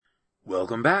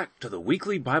Welcome back to the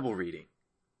weekly Bible reading.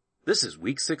 This is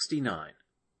week 69.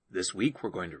 This week we're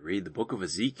going to read the book of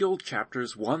Ezekiel,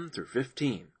 chapters 1 through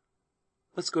 15.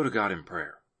 Let's go to God in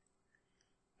prayer.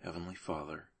 Heavenly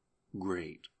Father,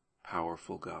 great,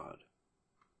 powerful God,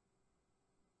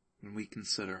 when we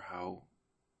consider how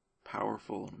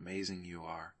powerful and amazing you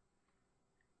are,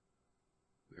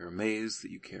 we are amazed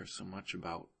that you care so much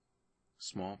about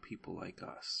small people like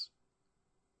us.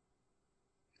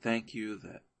 Thank you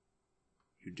that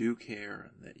you do care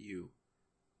and that you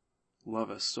love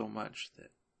us so much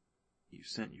that you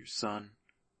sent your Son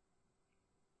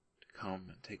to come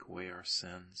and take away our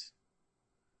sins.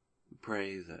 We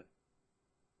pray that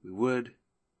we would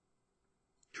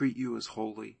treat you as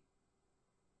holy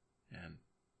and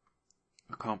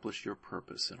accomplish your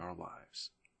purpose in our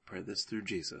lives. Pray this through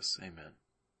Jesus. Amen.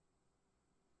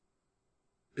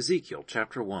 Ezekiel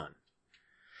chapter 1.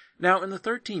 Now in the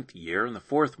 13th year, in the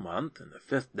 4th month, in the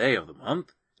 5th day of the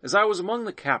month, as I was among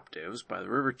the captives by the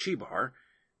river Chebar,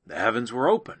 the heavens were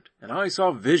opened, and I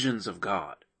saw visions of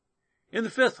God. In the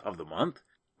 5th of the month,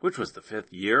 which was the 5th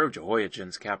year of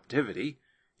Jehoiachin's captivity,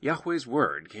 Yahweh's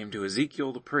word came to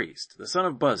Ezekiel the priest, the son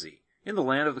of Buzi, in the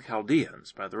land of the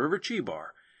Chaldeans by the river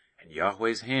Chebar, and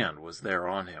Yahweh's hand was there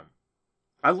on him.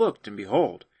 I looked, and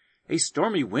behold, a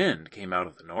stormy wind came out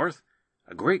of the north,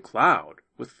 a great cloud,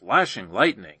 with flashing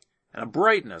lightning, and a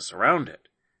brightness around it,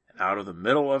 and out of the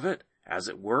middle of it, as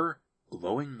it were,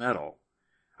 glowing metal,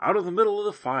 out of the middle of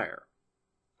the fire.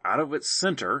 Out of its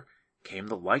center came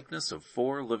the likeness of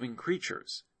 4 living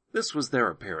creatures. This was their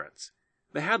appearance.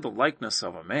 They had the likeness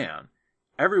of a man.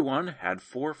 Every one had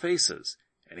 4 faces,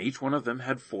 and each one of them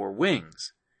had 4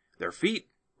 wings. Their feet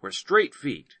were straight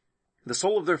feet. The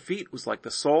sole of their feet was like the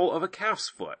sole of a calf's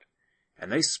foot, and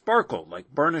they sparkled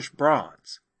like burnished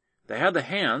bronze. They had the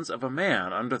hands of a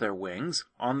man under their wings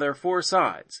on their 4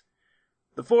 sides.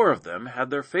 The 4 of them had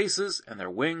their faces and their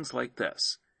wings like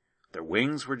this. Their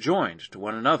wings were joined to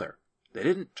one another. They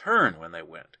didn't turn when they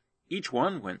went. Each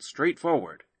one went straight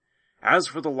forward. As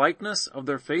for the likeness of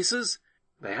their faces,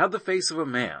 they had the face of a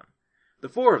man. The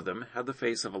 4 of them had the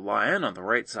face of a lion on the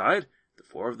right side. The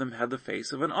 4 of them had the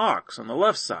face of an ox on the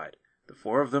left side. The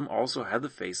 4 of them also had the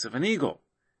face of an eagle.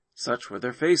 Such were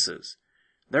their faces.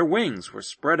 Their wings were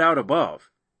spread out above.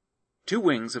 2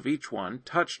 wings of each one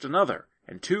touched another,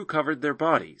 and 2 covered their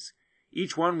bodies.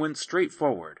 Each one went straight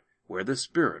forward. Where the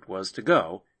Spirit was to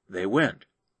go, they went.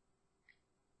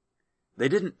 They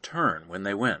didn't turn when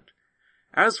they went.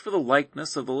 As for the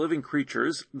likeness of the living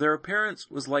creatures, their appearance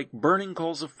was like burning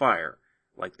coals of fire,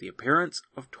 like the appearance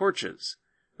of torches.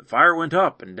 The fire went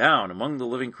up and down among the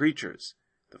living creatures.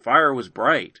 The fire was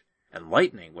bright, and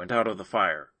lightning went out of the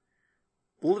fire.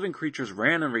 The living creatures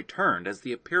ran and returned as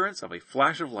the appearance of a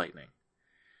flash of lightning.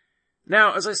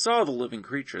 Now as I saw the living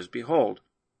creatures, behold,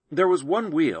 there was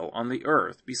one wheel on the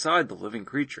earth beside the living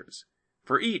creatures,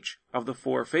 for each of the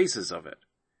 4 faces of it.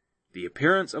 The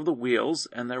appearance of the wheels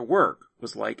and their work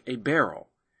was like a barrel.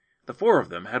 The 4 of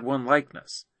them had one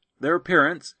likeness. Their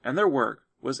appearance and their work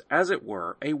was as it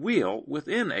were a wheel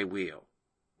within a wheel.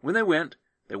 When they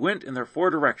went in their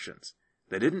 4 directions.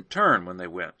 They didn't turn when they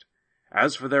went.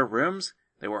 As for their rims,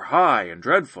 they were high and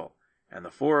dreadful, and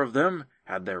the 4 of them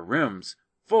had their rims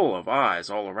full of eyes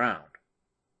all around.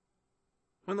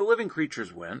 When the living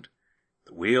creatures went,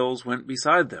 the wheels went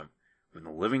beside them. When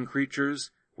the living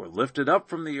creatures were lifted up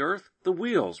from the earth, the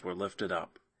wheels were lifted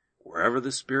up. Wherever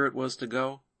the Spirit was to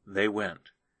go, they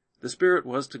went. The Spirit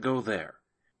was to go there.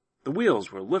 The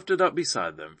wheels were lifted up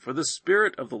beside them, for the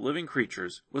spirit of the living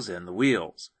creatures was in the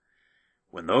wheels.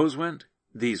 When those went,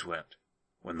 these went.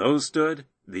 When those stood,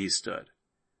 these stood.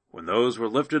 When those were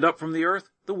lifted up from the earth,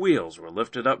 the wheels were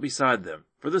lifted up beside them,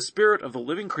 for the spirit of the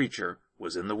living creature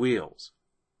was in the wheels.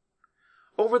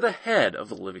 Over the head of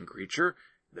the living creature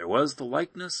there was the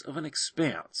likeness of an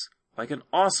expanse, like an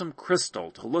awesome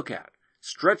crystal to look at,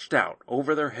 stretched out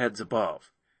over their heads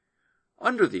above.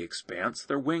 Under the expanse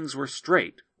their wings were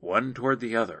straight, one toward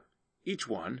the other. Each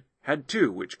one had 2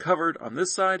 which covered on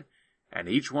this side, and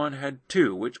each one had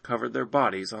 2 which covered their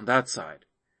bodies on that side.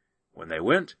 When they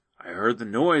went, I heard the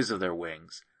noise of their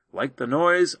wings, like the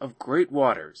noise of great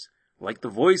waters, like the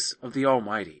voice of the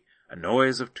Almighty, a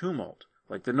noise of tumult,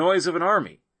 like the noise of an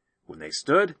army. When they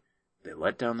stood, they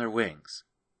let down their wings.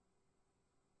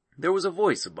 There was a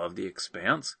voice above the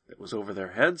expanse that was over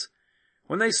their heads.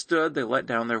 When they stood, they let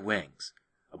down their wings.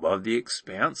 Above the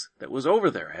expanse that was over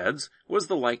their heads was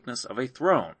the likeness of a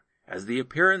throne, as the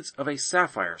appearance of a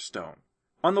sapphire stone.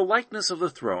 On the likeness of the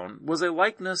throne was a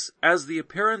likeness as the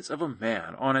appearance of a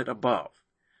man on it above.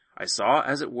 I saw,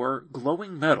 as it were,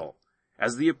 glowing metal,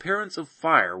 as the appearance of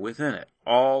fire within it,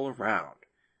 all around.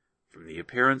 From the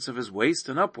appearance of his waist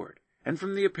and upward, and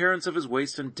from the appearance of his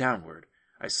waist and downward,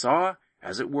 I saw,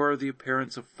 as it were, the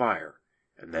appearance of fire,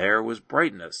 and there was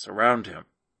brightness around him.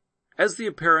 As the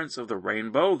appearance of the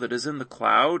rainbow that is in the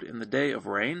cloud in the day of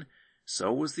rain,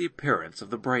 so was the appearance of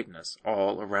the brightness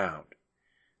all around.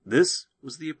 This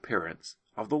was the appearance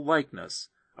of the likeness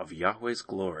of Yahweh's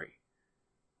glory.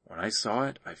 When I saw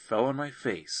it, I fell on my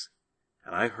face,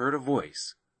 and I heard a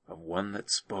voice of one that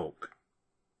spoke.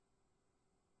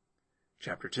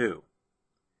 Chapter 2.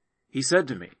 He said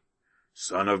to me,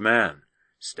 Son of man,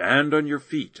 stand on your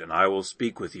feet, and I will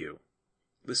speak with you.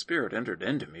 The Spirit entered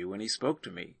into me when he spoke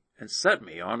to me, and set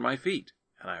me on my feet,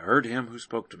 and I heard him who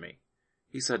spoke to me.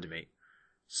 He said to me,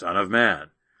 Son of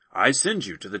man, I send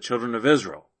you to the children of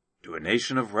Israel, to a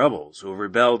nation of rebels who have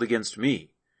rebelled against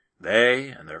me. They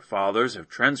and their fathers have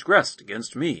transgressed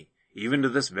against me, even to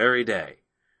this very day.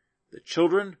 The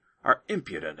children are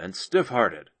impudent and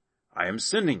stiff-hearted. I am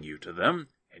sending you to them,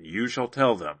 and you shall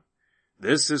tell them,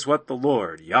 This is what the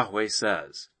Lord Yahweh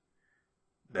says.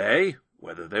 They,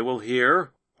 whether they will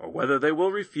hear, or whether they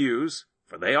will refuse,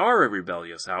 for they are a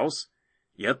rebellious house,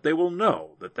 yet they will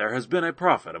know that there has been a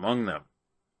prophet among them.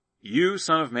 You,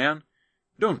 son of man,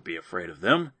 don't be afraid of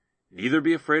them, neither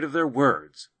be afraid of their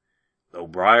words. Though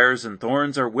briars and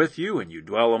thorns are with you, and you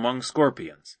dwell among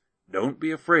scorpions, don't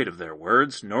be afraid of their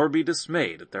words, nor be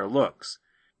dismayed at their looks,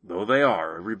 though they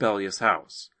are a rebellious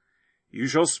house. You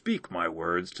shall speak my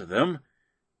words to them,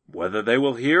 whether they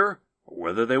will hear, or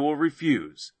whether they will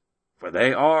refuse, for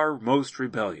they are most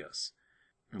rebellious.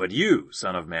 But you,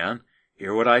 son of man,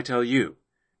 hear what I tell you.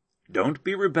 Don't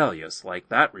be rebellious like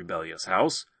that rebellious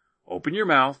house. Open your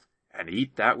mouth, and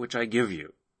eat that which I give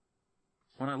you.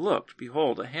 When I looked,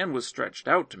 behold, a hand was stretched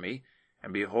out to me,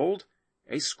 and behold,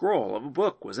 a scroll of a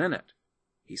book was in it.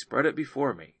 He spread it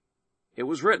before me. It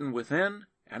was written within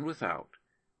and without,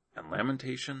 and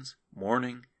lamentations,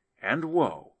 mourning, and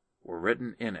woe were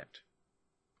written in it.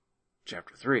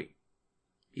 Chapter 3.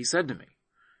 He said to me,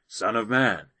 Son of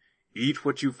man, eat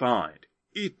what you find.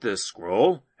 Eat this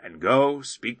scroll, and go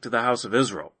speak to the house of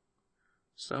Israel.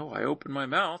 So I opened my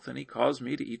mouth, and he caused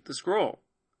me to eat the scroll.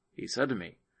 He said to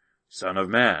me, Son of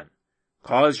man,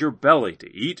 cause your belly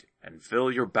to eat, and fill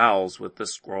your bowels with the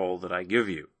scroll that I give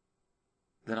you.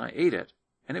 Then I ate it,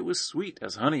 and it was sweet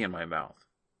as honey in my mouth.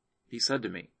 He said to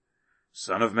me,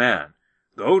 Son of man,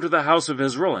 go to the house of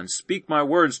Israel, and speak my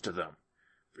words to them.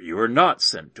 For you are not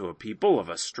sent to a people of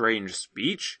a strange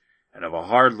speech, and of a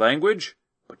hard language,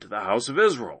 but to the house of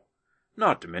Israel,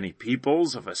 not to many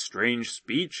peoples of a strange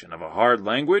speech and of a hard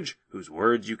language, whose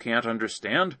words you can't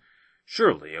understand.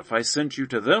 Surely, if I sent you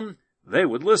to them, they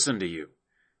would listen to you.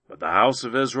 But the house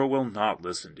of Israel will not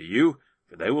listen to you,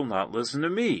 for they will not listen to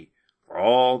me. For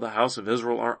all the house of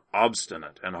Israel are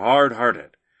obstinate and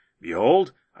hard-hearted.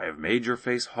 Behold, I have made your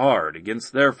face hard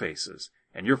against their faces,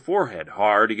 and your forehead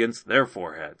hard against their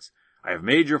foreheads. I have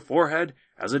made your forehead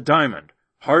as a diamond,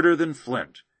 harder than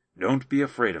flint. Don't be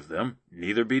afraid of them,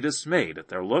 neither be dismayed at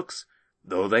their looks,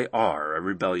 though they are a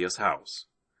rebellious house.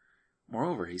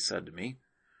 Moreover, he said to me,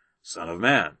 Son of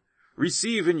man,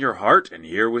 receive in your heart and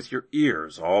hear with your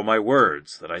ears all my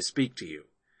words that I speak to you.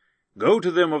 Go to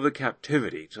them of the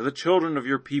captivity, to the children of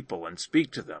your people, and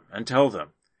speak to them, and tell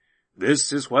them,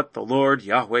 This is what the Lord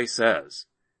Yahweh says,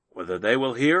 whether they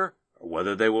will hear, or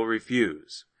whether they will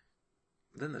refuse.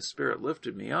 Then the Spirit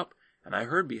lifted me up, and I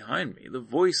heard behind me the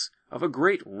voice of a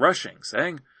great rushing,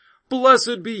 saying,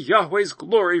 Blessed be Yahweh's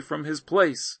glory from his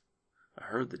place. I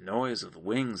heard the noise of the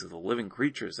wings of the living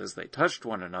creatures as they touched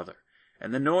one another,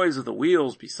 and the noise of the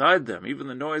wheels beside them, even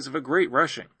the noise of a great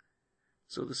rushing.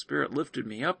 So the Spirit lifted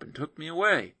me up and took me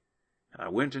away, and I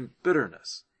went in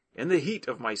bitterness, in the heat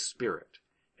of my spirit,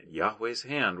 and Yahweh's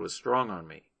hand was strong on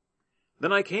me.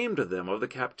 Then I came to them of the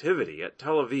captivity at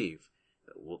Tel Aviv,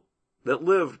 that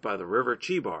lived by the river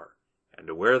Chebar, and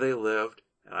to where they lived,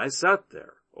 and I sat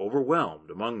there, overwhelmed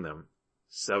among them,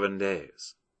 7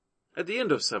 days. At the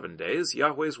end of 7 days,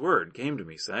 Yahweh's word came to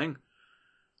me, saying,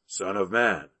 Son of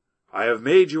man, I have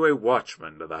made you a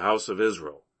watchman to the house of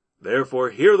Israel. Therefore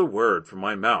hear the word from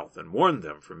my mouth, and warn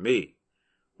them from me.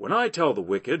 When I tell the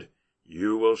wicked,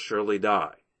 you will surely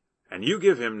die, and you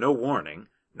give him no warning,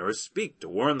 nor speak to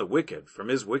warn the wicked from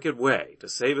his wicked way to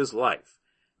save his life,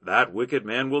 that wicked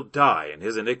man will die in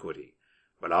his iniquity,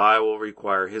 but I will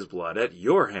require his blood at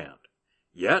your hand.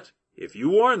 Yet, if you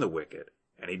warn the wicked,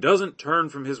 and he doesn't turn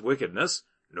from his wickedness,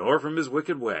 nor from his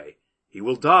wicked way, he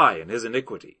will die in his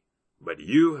iniquity, but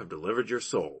you have delivered your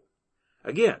soul.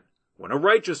 Again, when a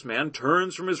righteous man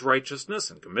turns from his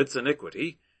righteousness and commits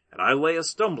iniquity, and I lay a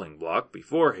stumbling block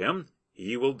before him,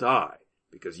 he will die,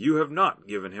 because you have not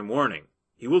given him warning.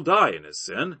 He will die in his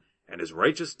sin, and his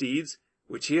righteous deeds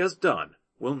which he has done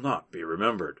will not be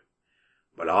remembered.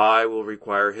 But I will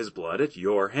require his blood at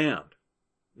your hand.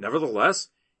 Nevertheless,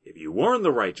 if you warn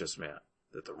the righteous man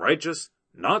that the righteous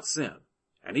not sin,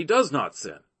 and he does not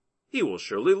sin, he will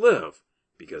surely live,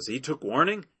 because he took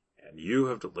warning, and you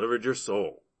have delivered your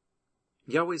soul.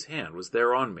 Yahweh's hand was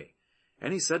there on me,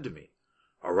 and he said to me,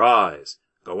 Arise,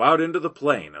 go out into the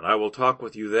plain, and I will talk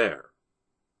with you there.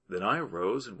 Then I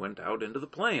arose and went out into the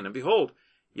plain, and behold,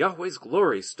 Yahweh's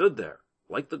glory stood there,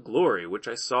 like the glory which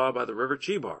I saw by the river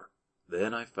Chebar.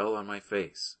 Then I fell on my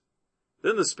face.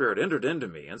 Then the Spirit entered into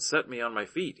me, and set me on my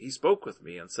feet. He spoke with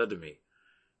me, and said to me,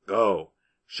 Go,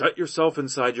 shut yourself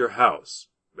inside your house.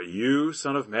 But you,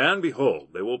 son of man, behold,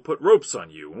 they will put ropes on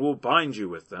you, and will bind you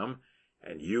with them,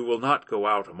 and you will not go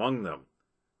out among them.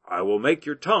 I will make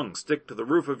your tongue stick to the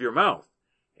roof of your mouth,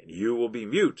 and you will be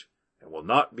mute, and will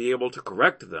not be able to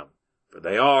correct them, for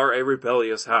they are a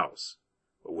rebellious house.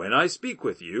 But when I speak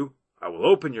with you, I will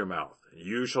open your mouth, and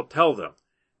you shall tell them,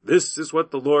 This is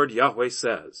what the Lord Yahweh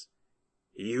says.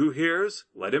 He who hears,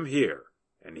 let him hear,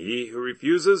 and he who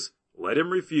refuses, let him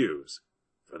refuse,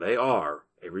 for they are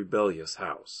a rebellious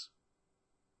house.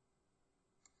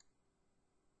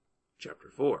 Chapter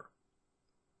 4.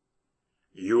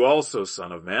 You also,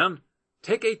 son of man,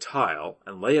 take a tile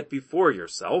and lay it before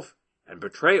yourself, and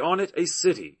betray on it a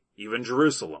city, even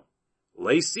Jerusalem.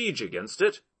 Lay siege against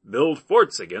it, build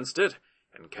forts against it,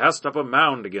 and cast up a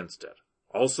mound against it.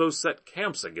 Also set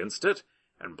camps against it,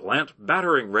 and plant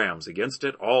battering rams against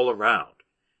it all around.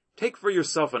 Take for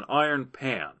yourself an iron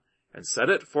pan, and set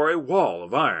it for a wall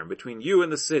of iron between you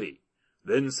and the city.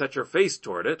 Then set your face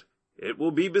toward it. It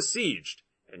will be besieged,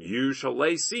 and you shall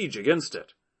lay siege against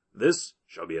it. This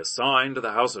shall be a sign to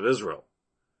the house of Israel.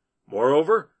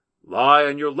 Moreover, lie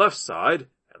on your left side,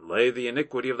 and lay the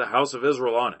iniquity of the house of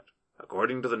Israel on it.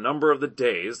 According to the number of the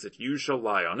days that you shall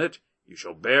lie on it, you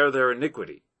shall bear their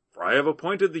iniquity. For I have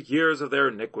appointed the years of their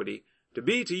iniquity to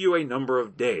be to you a number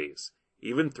of days,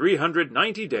 even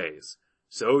 390 days.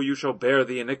 So you shall bear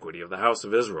the iniquity of the house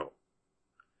of Israel.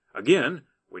 Again,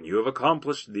 when you have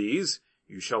accomplished these,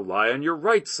 you shall lie on your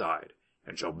right side,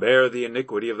 and shall bear the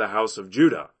iniquity of the house of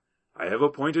Judah. I have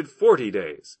appointed 40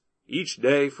 days, each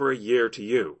day for a year to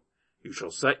you. You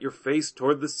shall set your face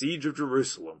toward the siege of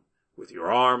Jerusalem, with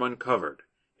your arm uncovered,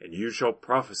 and you shall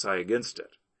prophesy against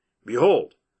it.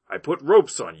 Behold, I put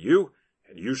ropes on you,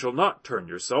 and you shall not turn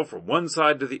yourself from one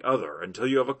side to the other until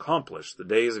you have accomplished the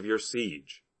days of your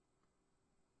siege.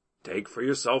 Take for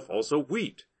yourself also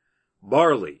wheat,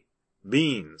 barley,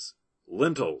 beans,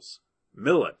 lentils,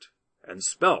 millet, and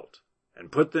spelt,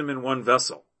 and put them in one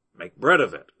vessel. Make bread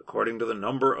of it, according to the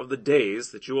number of the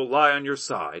days that you will lie on your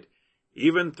side,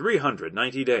 even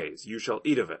 390 days you shall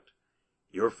eat of it.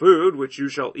 Your food which you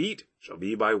shall eat shall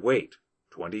be by weight,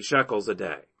 20 shekels a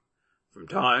day. From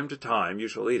time to time you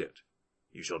shall eat it.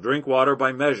 You shall drink water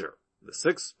by measure, the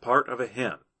 6th part of a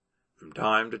hin. From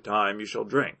time to time you shall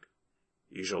drink.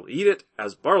 You shall eat it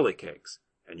as barley cakes,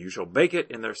 and you shall bake it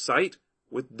in their sight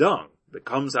with dung that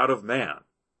comes out of man.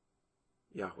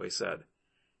 Yahweh said,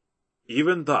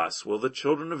 Even thus will the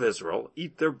children of Israel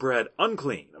eat their bread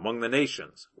unclean among the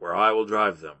nations, where I will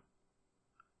drive them.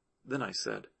 Then I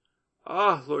said,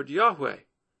 Ah, Lord Yahweh,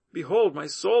 behold, my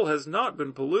soul has not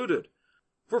been polluted,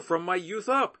 for from my youth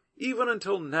up, even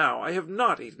until now, I have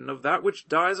not eaten of that which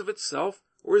dies of itself,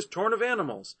 or is torn of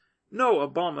animals. No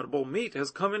abominable meat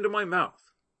has come into my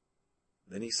mouth.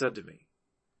 Then he said to me,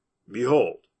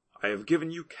 Behold, I have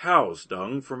given you cow's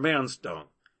dung for man's dung,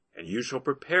 and you shall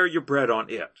prepare your bread on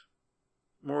it.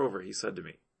 Moreover, he said to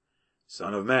me,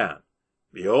 Son of man,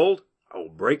 behold, I will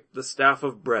break the staff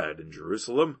of bread in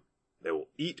Jerusalem. They will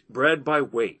eat bread by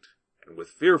weight, and with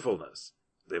fearfulness.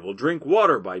 They will drink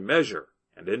water by measure,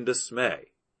 and in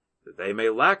dismay, that they may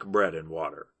lack bread and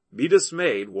water, be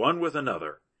dismayed one with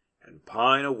another, and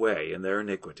pine away in their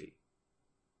iniquity.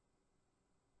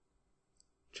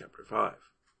 Chapter 5.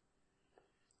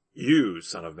 You,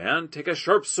 son of man, take a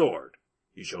sharp sword.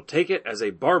 You shall take it as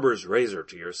a barber's razor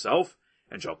to yourself,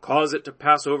 and shall cause it to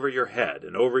pass over your head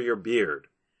and over your beard.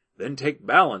 Then take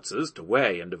balances to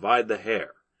weigh and divide the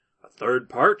hair. A 3rd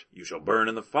part you shall burn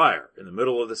in the fire in the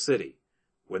middle of the city.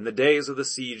 When the days of the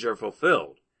siege are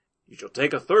fulfilled, you shall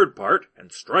take a 3rd part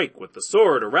and strike with the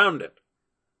sword around it.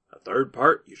 A 3rd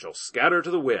part you shall scatter to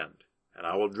the wind, and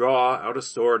I will draw out a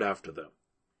sword after them.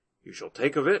 You shall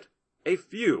take of it a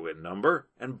few in number,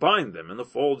 and bind them in the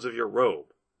folds of your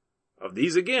robe. Of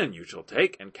these again you shall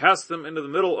take and cast them into the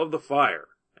middle of the fire,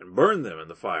 and burn them in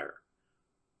the fire.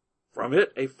 From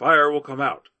it a fire will come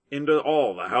out into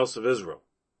all the house of Israel.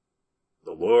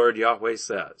 The Lord Yahweh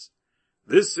says,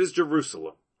 This is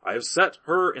Jerusalem, I have set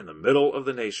her in the middle of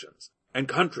the nations, and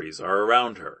countries are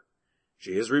around her.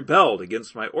 She has rebelled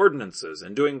against my ordinances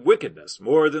in doing wickedness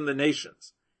more than the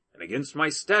nations, and against my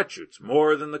statutes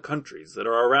more than the countries that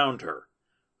are around her.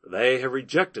 For they have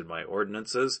rejected my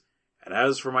ordinances, and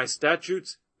as for my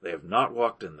statutes, they have not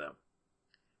walked in them.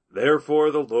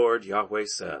 Therefore the Lord Yahweh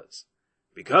says,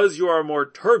 because you are more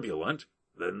turbulent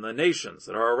than the nations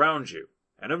that are around you,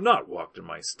 and have not walked in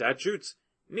my statutes,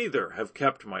 neither have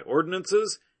kept my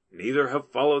ordinances, neither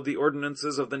have followed the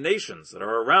ordinances of the nations that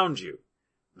are around you.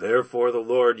 Therefore the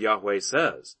Lord Yahweh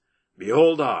says,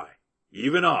 behold, I,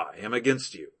 even I, am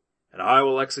against you, and I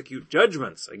will execute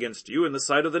judgments against you in the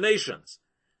sight of the nations.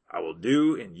 I will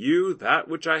do in you that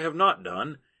which I have not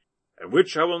done, and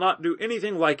which I will not do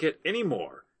anything like it any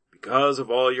more, because of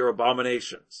all your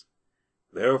abominations.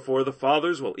 Therefore the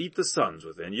fathers will eat the sons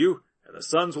within you, and the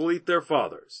sons will eat their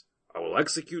fathers. I will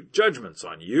execute judgments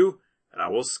on you, and I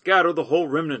will scatter the whole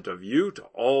remnant of you to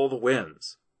all the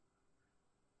winds.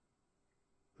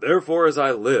 Therefore as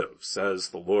I live, says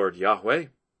the Lord Yahweh,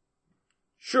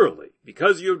 surely,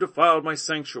 because you have defiled my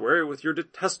sanctuary with your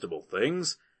detestable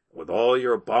things, with all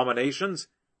your abominations,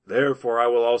 therefore I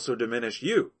will also diminish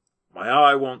you. My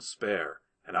eye won't spare,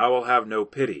 and I will have no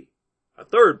pity. A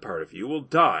third part of you will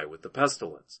die with the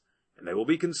pestilence, and they will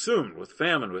be consumed with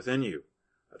famine within you.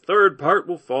 A third part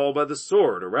will fall by the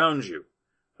sword around you.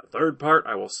 A third part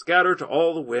I will scatter to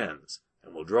all the winds,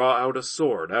 and will draw out a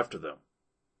sword after them.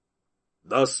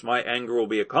 Thus my anger will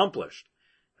be accomplished,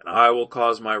 and I will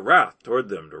cause my wrath toward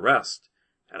them to rest,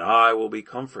 and I will be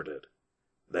comforted.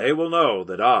 They will know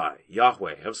that I,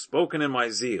 Yahweh, have spoken in my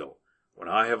zeal, when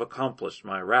I have accomplished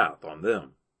my wrath on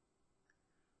them.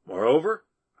 Moreover,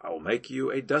 I will make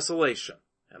you a desolation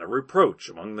and a reproach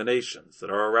among the nations that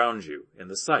are around you in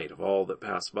the sight of all that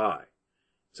pass by.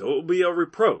 So it will be a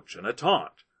reproach and a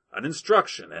taunt, an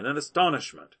instruction and an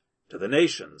astonishment to the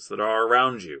nations that are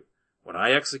around you, when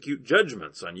I execute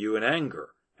judgments on you in anger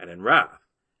and in wrath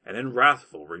and in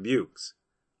wrathful rebukes.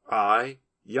 I,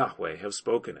 Yahweh, have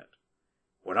spoken it.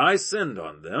 When I send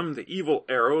on them the evil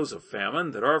arrows of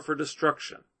famine that are for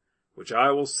destruction, which I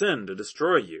will send to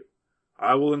destroy you,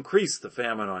 I will increase the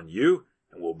famine on you,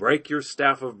 and will break your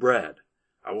staff of bread.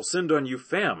 I will send on you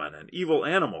famine and evil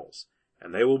animals,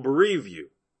 and they will bereave you.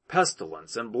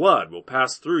 Pestilence and blood will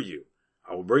pass through you.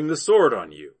 I will bring the sword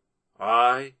on you.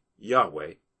 I,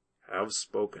 Yahweh, have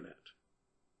spoken it.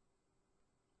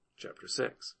 Chapter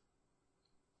 6.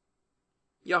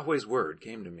 Yahweh's word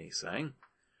came to me, saying,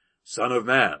 Son of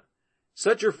man,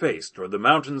 set your face toward the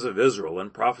mountains of Israel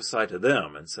and prophesy to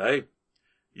them, and say,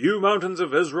 You mountains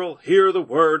of Israel, hear the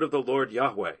word of the Lord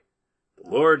Yahweh. The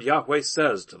Lord Yahweh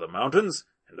says to the mountains,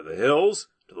 and to the hills,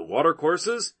 to the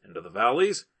watercourses, and to the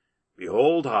valleys,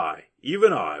 Behold, I,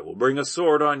 even I, will bring a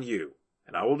sword on you,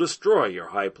 and I will destroy your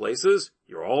high places.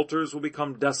 Your altars will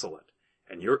become desolate,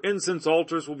 and your incense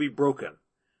altars will be broken.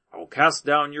 I will cast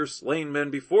down your slain men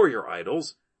before your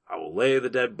idols. I will lay the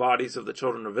dead bodies of the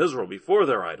children of Israel before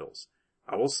their idols.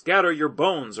 I will scatter your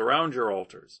bones around your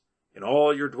altars. In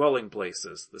all your dwelling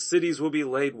places the cities will be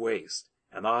laid waste,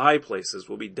 and the high places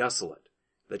will be desolate,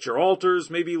 that your altars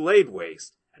may be laid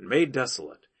waste and made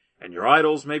desolate, and your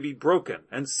idols may be broken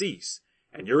and cease,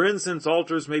 and your incense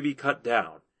altars may be cut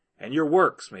down, and your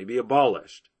works may be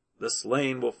abolished. The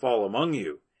slain will fall among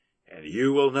you, and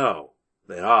you will know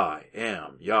that I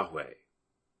am Yahweh.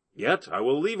 Yet I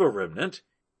will leave a remnant,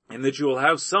 in that you will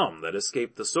have some that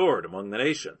escape the sword among the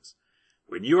nations,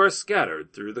 when you are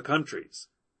scattered through the countries.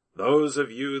 Those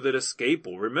of you that escape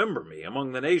will remember me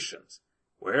among the nations,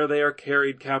 where they are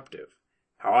carried captive,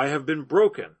 how I have been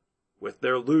broken with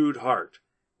their lewd heart,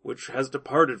 which has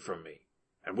departed from me,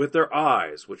 and with their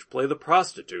eyes, which play the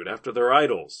prostitute after their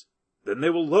idols. Then they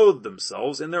will loathe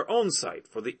themselves in their own sight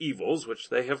for the evils which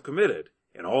they have committed,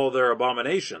 in all their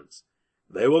abominations.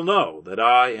 They will know that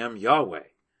I am Yahweh.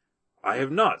 I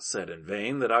have not said in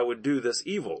vain that I would do this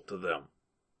evil to them.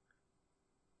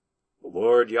 The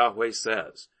Lord Yahweh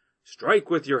says, Strike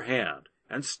with your hand,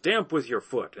 and stamp with your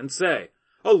foot, and say,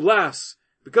 Alas,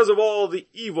 because of all the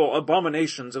evil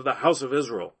abominations of the house of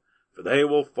Israel, for they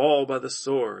will fall by the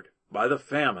sword, by the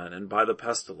famine, and by the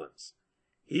pestilence.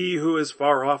 He who is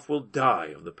far off will die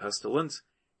of the pestilence.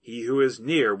 He who is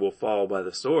near will fall by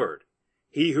the sword.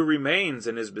 He who remains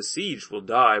and is besieged will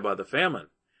die by the famine.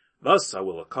 Thus I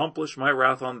will accomplish my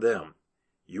wrath on them.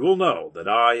 You will know that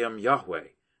I am Yahweh,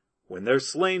 when their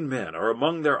slain men are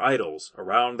among their idols,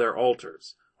 around their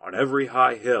altars, on every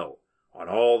high hill, on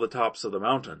all the tops of the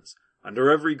mountains, under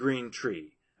every green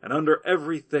tree, and under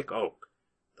every thick oak,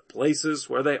 the places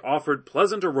where they offered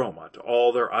pleasant aroma to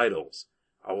all their idols.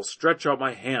 I will stretch out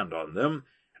my hand on them,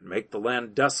 and make the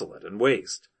land desolate and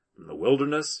waste. from the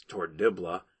wilderness toward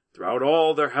Diblah, throughout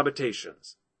all their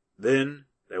habitations. Then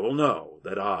they will know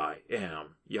that I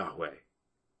am Yahweh.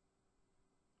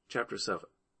 Chapter 7.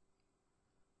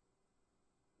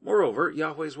 Moreover,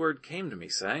 Yahweh's word came to me,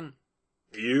 saying,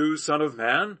 You, son of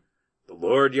man, the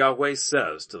Lord Yahweh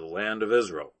says to the land of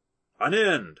Israel, An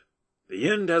end! The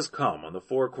end has come on the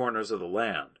four corners of the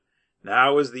land.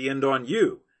 Now is the end on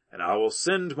you, and I will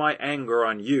send my anger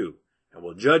on you, and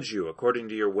will judge you according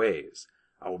to your ways.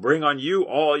 I will bring on you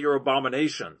all your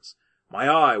abominations. My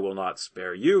eye will not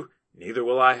spare you, neither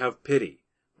will I have pity.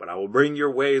 But I will bring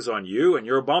your ways on you, and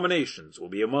your abominations will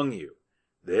be among you.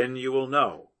 Then you will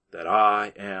know that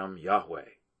I am Yahweh.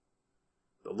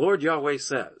 The Lord Yahweh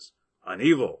says, An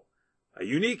evil, a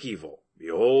unique evil.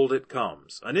 Behold, it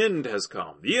comes. An end has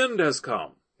come. The end has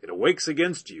come. It awakes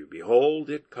against you. Behold,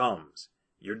 it comes.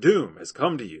 Your doom has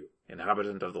come to you,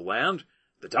 inhabitant of the land.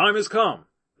 The time is come.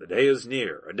 The day is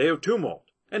near, a day of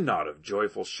tumult, and not of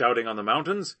joyful shouting on the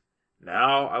mountains.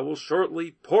 Now I will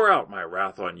shortly pour out my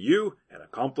wrath on you, and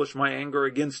accomplish my anger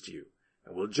against you,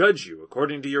 and will judge you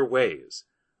according to your ways.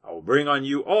 I will bring on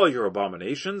you all your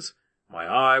abominations. My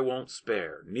eye won't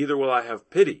spare, neither will I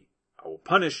have pity. I will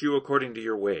punish you according to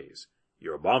your ways.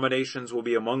 Your abominations will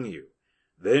be among you.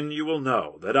 Then you will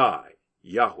know that I,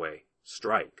 Yahweh,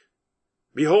 strike.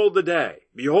 Behold the day.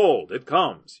 Behold, it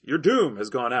comes. Your doom has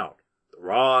gone out. The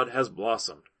rod has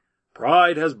blossomed.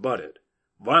 Pride has budded.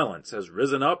 Violence has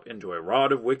risen up into a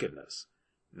rod of wickedness.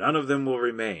 None of them will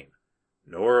remain,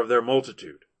 nor of their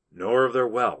multitude, nor of their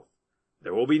wealth.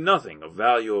 There will be nothing of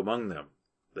value among them.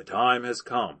 The time has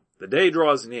come. The day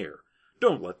draws near.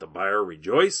 Don't let the buyer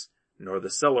rejoice, nor the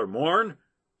seller mourn,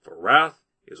 for wrath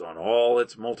is on all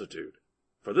its multitude.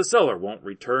 For the seller won't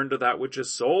return to that which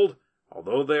is sold,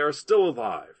 although they are still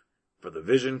alive, for the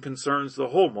vision concerns the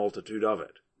whole multitude of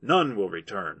it. None will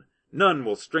return. None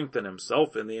will strengthen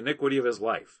himself in the iniquity of his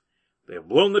life. They have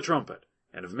blown the trumpet,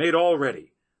 and have made all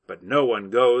ready, but no one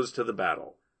goes to the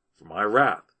battle, for my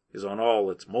wrath is on all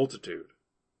its multitude.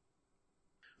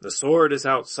 The sword is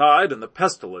outside, and the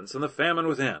pestilence and the famine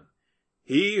within.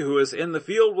 He who is in the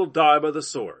field will die by the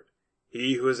sword.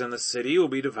 He who is in the city will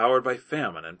be devoured by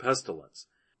famine and pestilence.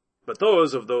 But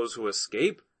those who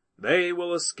escape, they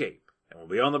will escape, and will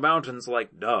be on the mountains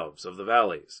like doves of the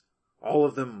valleys, all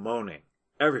of them moaning,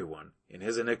 everyone in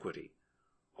his iniquity.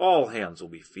 All hands will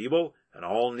be feeble, and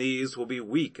all knees will be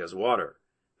weak as water.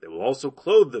 They will also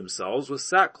clothe themselves with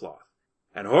sackcloth,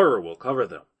 and horror will cover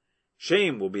them.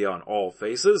 Shame will be on all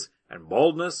faces, and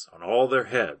baldness on all their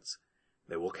heads.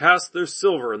 They will cast their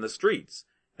silver in the streets,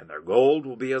 and their gold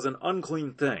will be as an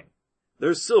unclean thing.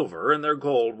 Their silver and their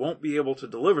gold won't be able to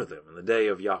deliver them in the day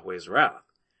of Yahweh's wrath.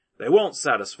 They won't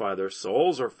satisfy their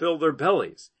souls or fill their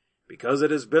bellies, because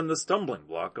it has been the stumbling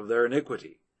block of their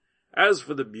iniquity. As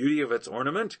for the beauty of its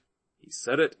ornament, he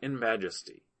set it in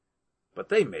majesty. But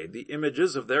they made the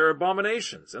images of their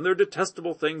abominations, and their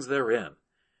detestable things therein.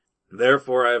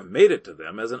 Therefore I have made it to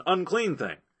them as an unclean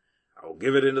thing. I will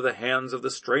give it into the hands of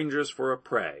the strangers for a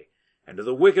prey, and to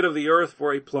the wicked of the earth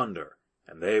for a plunder,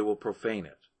 and they will profane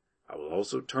it. I will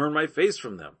also turn my face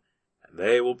from them, and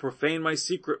they will profane my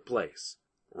secret place.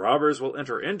 Robbers will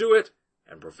enter into it,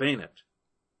 and profane it.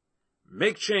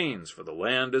 Make chains, for the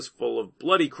land is full of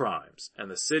bloody crimes,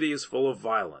 and the city is full of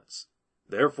violence.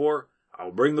 Therefore I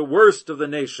will bring the worst of the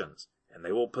nations, and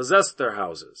they will possess their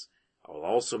houses. I will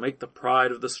also make the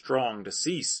pride of the strong to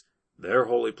cease. Their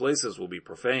holy places will be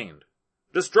profaned.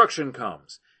 Destruction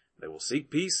comes. They will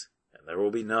seek peace, and there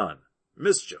will be none.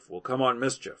 Mischief will come on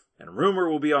mischief, and rumor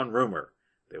will be on rumor.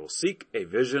 They will seek a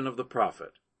vision of the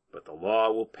prophet, but the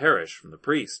law will perish from the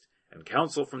priest, and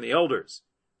counsel from the elders.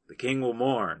 The king will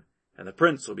mourn, and the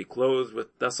prince will be clothed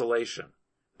with desolation.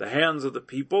 The hands of the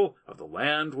people of the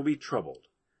land will be troubled.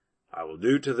 I will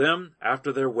do to them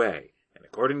after their way, and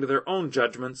according to their own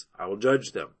judgments I will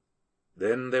judge them.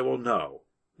 Then they will know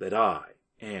that I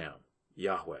am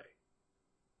Yahweh.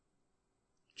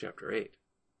 Chapter 8.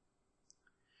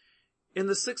 In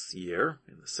the 6th year,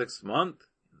 in the 6th month,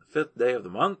 in the 5th day of the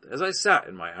month, as I sat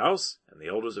in my house, and the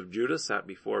elders of Judah sat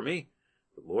before me,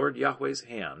 the Lord Yahweh's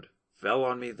hand fell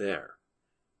on me there.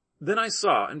 Then I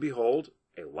saw, and behold,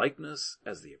 a likeness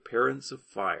as the appearance of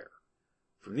fire.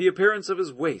 From the appearance of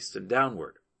his waist and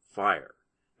downward, fire,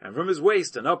 and from his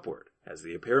waist and upward, as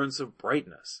the appearance of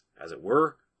brightness, as it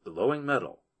were, glowing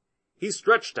metal. He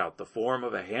stretched out the form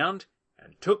of a hand,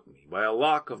 and took me by a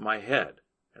lock of my head,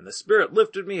 and the Spirit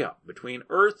lifted me up between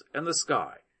earth and the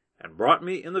sky, and brought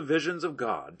me in the visions of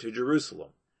God to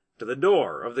Jerusalem, to the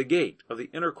door of the gate of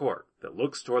the inner court that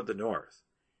looks toward the north.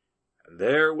 And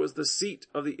there was the seat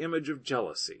of the image of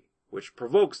jealousy, which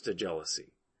provokes to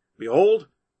jealousy. Behold,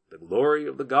 The glory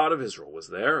of the God of Israel was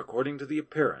there according to the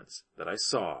appearance that I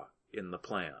saw in the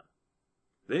plan.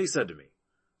 Then he said to me,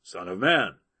 Son of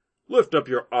man, lift up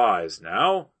your eyes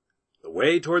now, the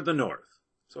way toward the north.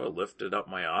 So I lifted up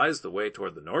my eyes the way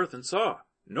toward the north and saw,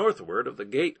 northward of the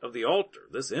gate of the altar,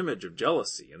 this image of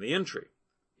jealousy in the entry.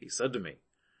 He said to me,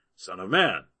 Son of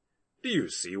man, do you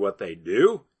see what they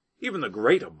do? Even the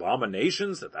great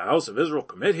abominations that the house of Israel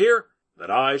commit here,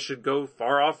 that I should go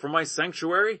far off from my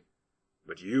sanctuary?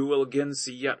 But you will again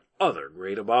see yet other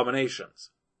great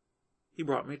abominations. He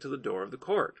brought me to the door of the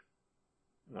court.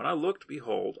 When I looked,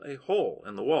 behold, a hole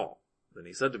in the wall. Then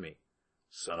he said to me,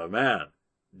 Son of man,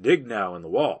 dig now in the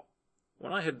wall.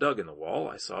 When I had dug in the wall,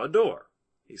 I saw a door.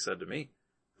 He said to me,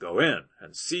 Go in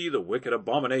and see the wicked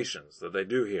abominations that they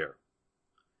do here.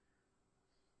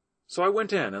 So I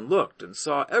went in and looked and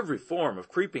saw every form of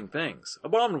creeping things,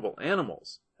 abominable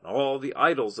animals, and all the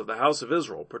idols of the house of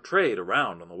Israel portrayed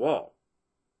around on the wall.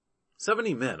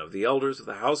 70 men of the elders of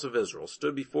the house of Israel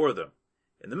stood before them.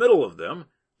 In the middle of them,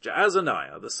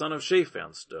 Jaazaniah the son of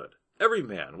Shaphan stood, every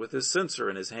man with his censer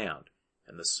in his hand,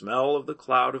 and the smell of the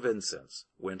cloud of incense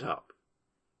went up.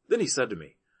 Then he said to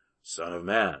me, Son of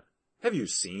man, have you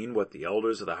seen what the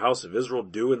elders of the house of Israel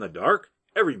do in the dark,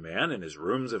 every man in his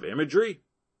rooms of imagery?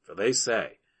 For they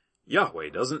say, Yahweh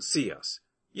doesn't see us.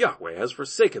 Yahweh has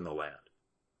forsaken the land.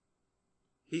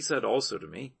 He said also to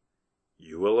me,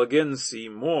 You will again see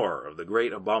more of the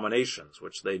great abominations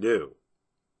which they do.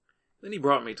 Then he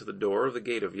brought me to the door of the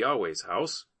gate of Yahweh's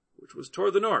house, which was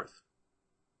toward the north.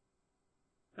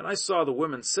 And I saw the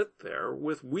women sit there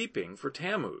with weeping for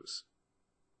Tammuz.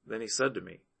 Then he said to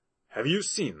me, Have you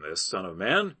seen this, son of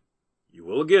man? You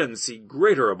will again see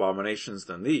greater abominations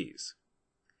than these.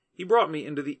 He brought me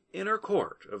into the inner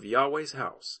court of Yahweh's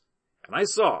house, and I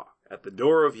saw at the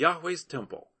door of Yahweh's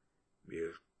temple,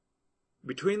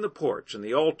 between the porch and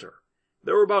the altar,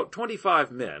 there were about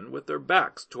 25 men with their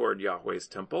backs toward Yahweh's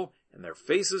temple and their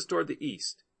faces toward the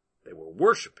east. They were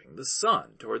worshipping the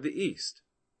sun toward the east.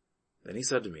 Then he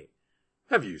said to me,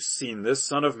 Have you seen this,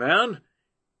 son of man?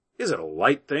 Is it a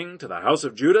light thing to the house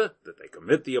of Judah that they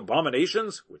commit the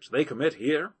abominations which they commit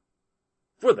here?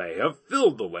 For they have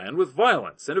filled the land with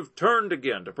violence, and have turned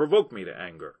again to provoke me to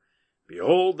anger.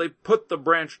 Behold, they put the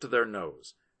branch to their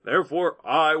nose. Therefore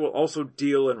I will also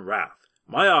deal in wrath.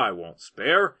 My eye won't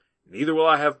spare, neither will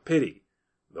I have pity.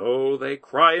 Though they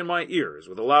cry in my ears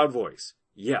with a loud voice,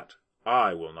 yet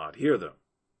I will not hear them.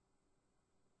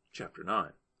 Chapter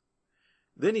 9.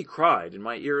 Then he cried in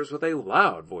my ears with a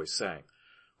loud voice, saying,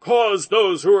 Cause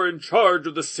those who are in charge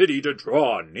of the city to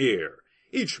draw near,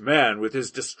 each man with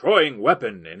his destroying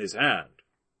weapon in his hand.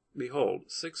 Behold,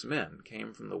 6 men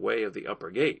came from the way of the upper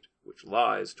gate, which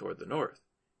lies toward the north,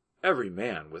 every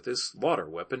man with his slaughter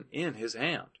weapon in his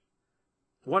hand.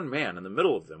 One man in the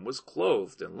middle of them was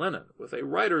clothed in linen, with a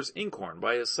writer's inkhorn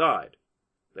by his side.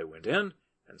 They went in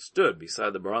and stood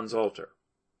beside the bronze altar.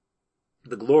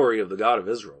 The glory of the God of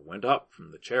Israel went up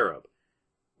from the cherub,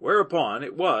 whereupon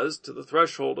it was to the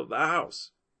threshold of the house.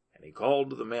 And he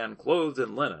called to the man clothed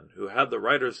in linen, who had the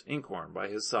writer's inkhorn by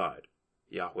his side.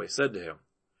 Yahweh said to him,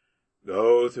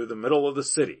 Go through the middle of the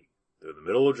city, through the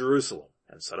middle of Jerusalem,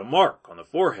 and set a mark on the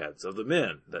foreheads of the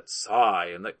men that sigh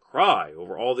and that cry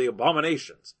over all the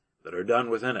abominations that are done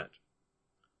within it.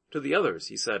 To the others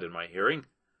he said in my hearing,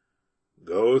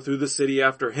 Go through the city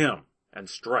after him, and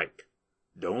strike.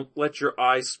 Don't let your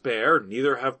eye spare,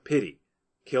 neither have pity.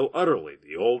 Kill utterly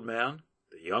the old man,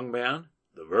 the young man,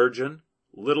 the virgin,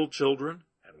 little children,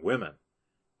 and women.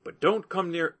 But don't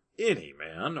come near any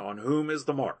man on whom is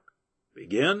the mark.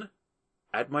 Begin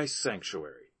at my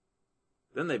sanctuary.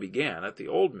 Then they began at the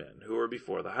old men who were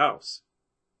before the house.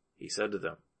 He said to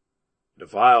them,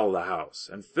 Defile the house,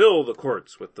 and fill the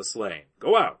courts with the slain.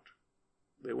 Go out.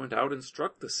 They went out and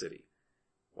struck the city.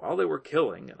 While they were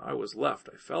killing, and I was left,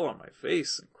 I fell on my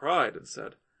face and cried and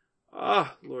said,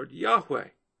 Ah, Lord Yahweh,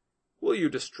 will you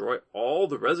destroy all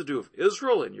the residue of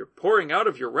Israel in your pouring out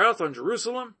of your wrath on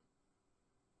Jerusalem?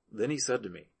 Then he said to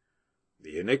me,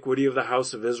 The iniquity of the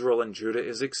house of Israel and Judah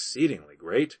is exceedingly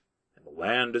great, and the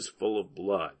land is full of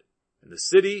blood, and the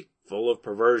city full of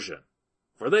perversion.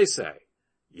 For they say,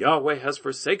 Yahweh has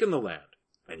forsaken the land,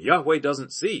 and Yahweh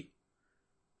doesn't see.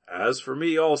 As for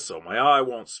me also, my eye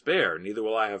won't spare, neither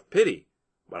will I have pity,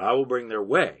 but I will bring their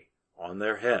way on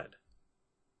their head.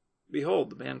 Behold,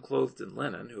 the man clothed in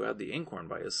linen, who had the inkhorn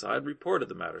by his side, reported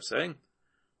the matter, saying,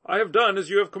 I have done as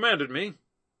you have commanded me.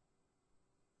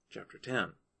 Chapter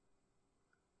 10.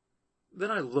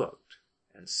 Then I looked,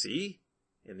 and see,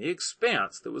 in the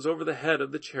expanse that was over the head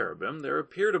of the cherubim, there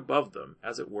appeared above them,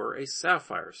 as it were, a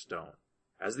sapphire stone,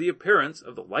 as the appearance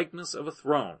of the likeness of a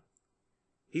throne.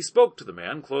 He spoke to the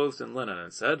man clothed in linen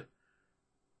and said,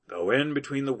 Go in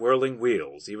between the whirling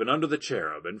wheels, even under the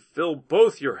cherub, and fill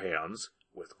both your hands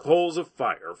with coals of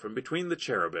fire from between the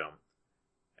cherubim,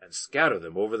 and scatter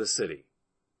them over the city.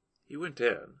 He went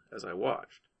in, as I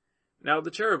watched. Now the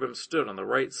cherubim stood on the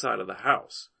right side of the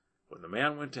house, when the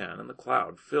man went in, and the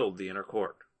cloud filled the inner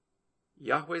court.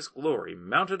 Yahweh's glory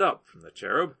mounted up from the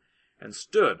cherub, and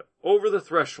stood over the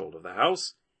threshold of the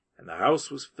house, and the house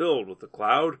was filled with the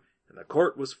cloud, and the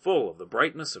court was full of the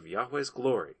brightness of Yahweh's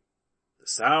glory. The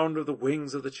sound of the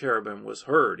wings of the cherubim was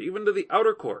heard even to the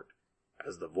outer court,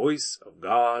 as the voice of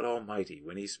God Almighty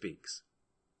when he speaks.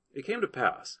 It came to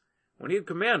pass, when he had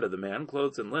commanded the man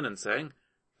clothed in linen, saying,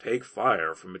 Take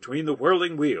fire from between the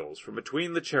whirling wheels, from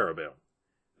between the cherubim,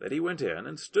 that he went in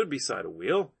and stood beside a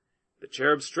wheel. The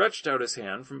cherub stretched out his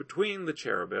hand from between the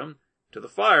cherubim to the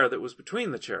fire that was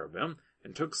between the cherubim,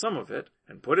 and took some of it,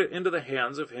 and put it into the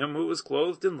hands of him who was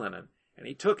clothed in linen, and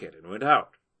he took it and went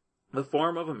out. The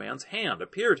form of a man's hand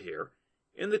appeared here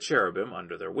in the cherubim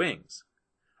under their wings.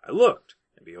 I looked,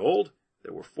 and behold,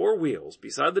 there were 4 wheels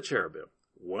beside the cherubim.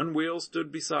 One wheel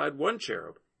stood beside one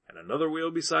cherub, and another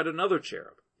wheel beside another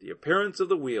cherub. The appearance of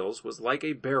the wheels was like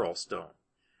a beryl stone.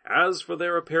 As for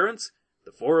their appearance,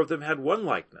 the 4 of them had one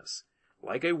likeness,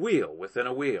 like a wheel within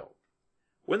a wheel.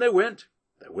 When they went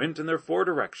in their 4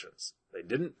 directions. They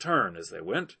didn't turn as they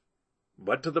went,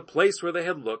 but to the place where they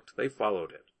had looked, they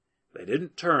followed it. They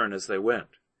didn't turn as they went.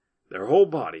 Their whole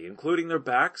body, including their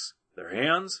backs, their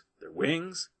hands, their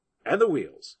wings, and the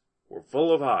wheels, were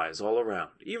full of eyes all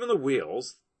around, even the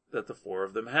wheels that the 4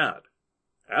 of them had.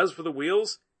 As for the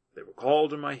wheels, they were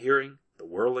called in my hearing the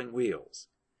whirling wheels.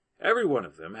 Every one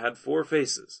of them had 4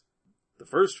 faces. The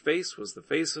first face was the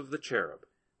face of the cherub.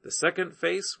 The second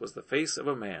face was the face of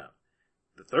a man.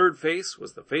 The third face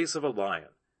was the face of a lion.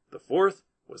 The fourth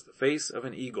was the face of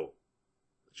an eagle.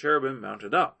 The cherubim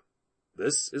mounted up.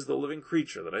 This is the living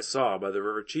creature that I saw by the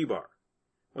river Chebar.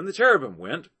 When the cherubim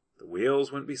went, the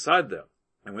wheels went beside them.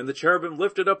 And when the cherubim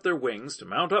lifted up their wings to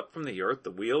mount up from the earth,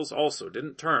 the wheels also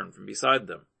didn't turn from beside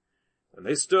them. When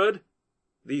they stood,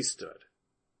 these stood.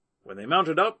 When they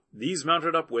mounted up, these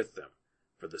mounted up with them,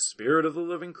 for the spirit of the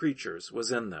living creatures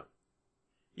was in them.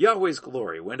 Yahweh's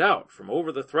glory went out from over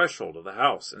the threshold of the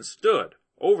house and stood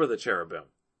over the cherubim.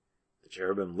 The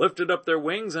cherubim lifted up their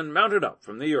wings and mounted up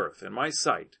from the earth in my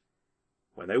sight,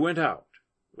 when they went out,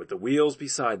 with the wheels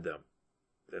beside them.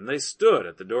 Then they stood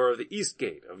at the door of the east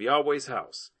gate of Yahweh's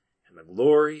house, and the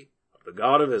glory of the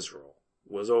God of Israel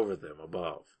was over them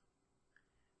above.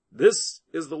 This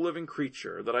is the living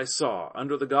creature that I saw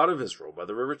under the God of Israel by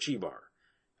the river Chebar,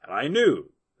 and I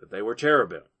knew that they were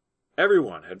cherubim. Every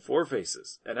one had 4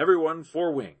 faces, and every one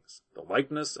 4 wings. The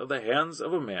likeness of the hands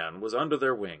of a man was under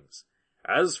their wings.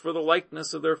 As for the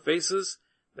likeness of their faces,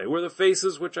 they were the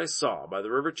faces which I saw by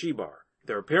the river Chebar,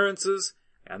 their appearances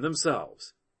and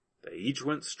themselves. They each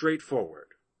went straight forward.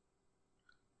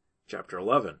 Chapter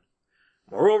 11.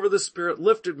 Moreover, the Spirit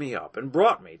lifted me up and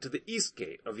brought me to the east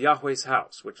gate of Yahweh's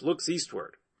house, which looks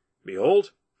eastward.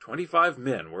 Behold, 25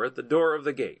 men were at the door of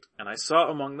the gate, and I saw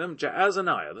among them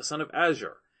Jaazaniah the son of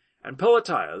Azur, and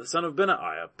Pelatiah the son of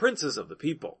Benaiah, princes of the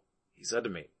people. He said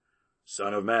to me,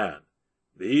 Son of man,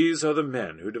 these are the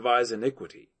men who devise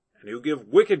iniquity, and who give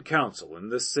wicked counsel in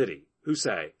this city, who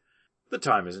say, The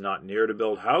time is not near to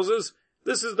build houses.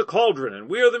 This is the cauldron, and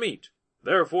we are the meat.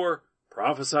 Therefore,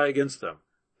 prophesy against them.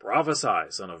 Prophesy,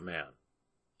 Son of man.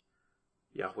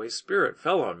 Yahweh's Spirit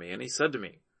fell on me, and he said to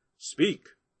me, Speak.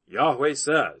 Yahweh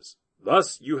says,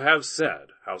 Thus you have said,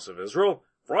 house of Israel,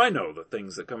 for I know the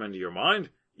things that come into your mind.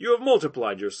 You have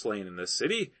multiplied your slain in this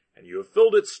city, and you have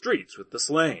filled its streets with the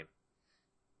slain.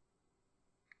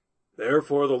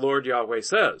 Therefore the Lord Yahweh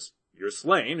says, Your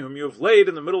slain, whom you have laid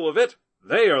in the middle of it,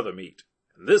 they are the meat,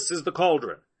 and this is the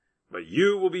cauldron. But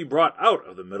you will be brought out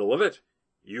of the middle of it.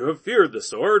 You have feared the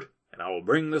sword, and I will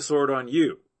bring the sword on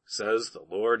you, says the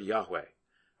Lord Yahweh.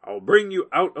 I will bring you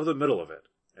out of the middle of it,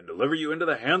 and deliver you into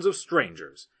the hands of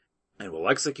strangers, and will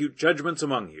execute judgments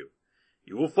among you.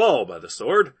 You will fall by the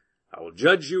sword. I will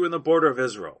judge you in the border of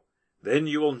Israel. Then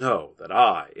you will know that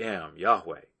I am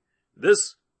Yahweh.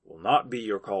 This will not be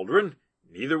your cauldron,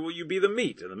 neither will you be the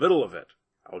meat in the middle of it.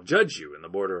 I will judge you in the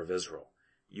border of Israel.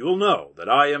 You will know that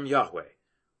I am Yahweh,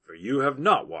 for you have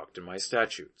not walked in my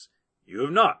statutes. You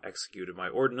have not executed my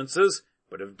ordinances,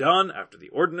 but have done after the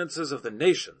ordinances of the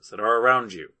nations that are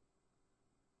around you.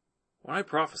 When I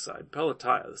prophesied,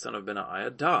 Pelatiah the son of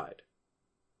Benaiah died.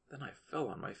 Then I fell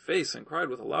on my face and cried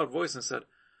with a loud voice and said,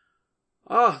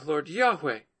 Ah, Lord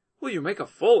Yahweh, will you make a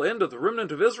full end of the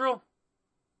remnant of Israel?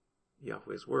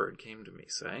 Yahweh's word came to me,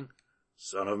 saying,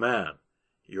 Son of man,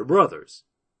 your brothers,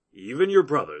 even your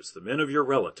brothers, the men of your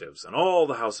relatives, and all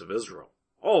the house of Israel,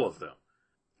 all of them,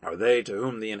 are they to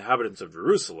whom the inhabitants of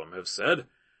Jerusalem have said,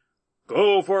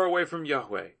 Go far away from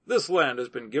Yahweh, this land has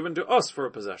been given to us for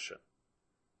a possession.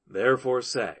 Therefore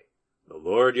say, The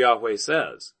Lord Yahweh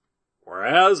says,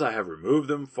 Whereas I have removed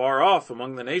them far off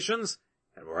among the nations,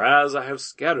 and whereas I have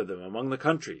scattered them among the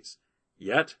countries,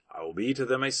 yet I will be to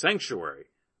them a sanctuary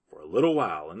for a little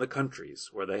while in the countries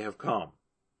where they have come.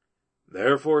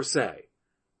 Therefore say,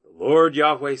 The Lord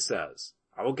Yahweh says,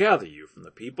 I will gather you from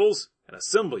the peoples, and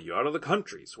assemble you out of the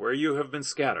countries where you have been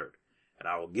scattered, and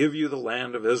I will give you the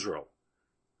land of Israel.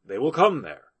 They will come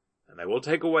there, and they will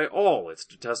take away all its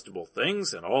detestable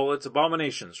things and all its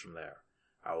abominations from there.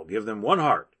 I will give them one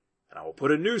heart, and I will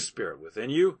put a new spirit within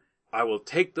you. I will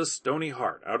take the stony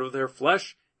heart out of their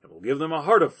flesh, and will give them a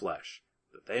heart of flesh,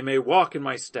 that they may walk in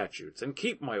my statutes, and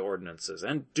keep my ordinances,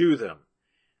 and do them.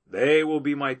 They will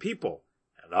be my people,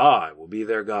 and I will be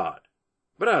their God.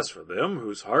 But as for them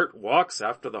whose heart walks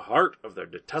after the heart of their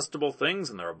detestable things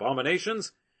and their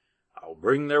abominations, I will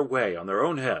bring their way on their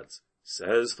own heads,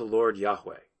 says the Lord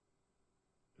Yahweh.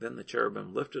 Then the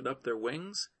cherubim lifted up their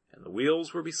wings, and the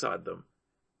wheels were beside them.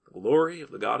 The glory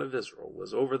of the God of Israel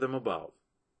was over them above.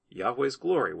 Yahweh's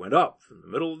glory went up from the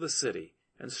middle of the city,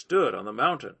 and stood on the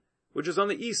mountain, which is on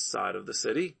the east side of the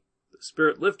city. The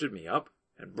Spirit lifted me up,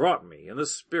 and brought me in the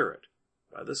Spirit,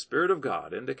 by the Spirit of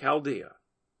God, into Chaldea,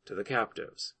 to the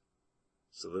captives.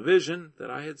 So the vision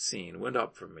that I had seen went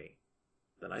up from me.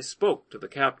 Then I spoke to the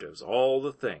captives all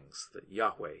the things that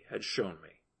Yahweh had shown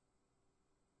me.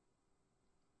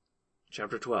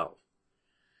 Chapter 12.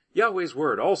 Yahweh's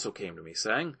word also came to me,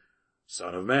 saying,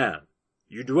 Son of man,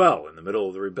 you dwell in the middle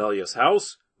of the rebellious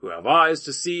house, who have eyes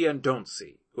to see and don't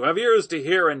see, who have ears to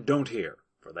hear and don't hear,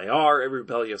 for they are a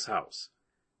rebellious house.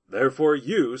 Therefore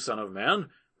you, son of man,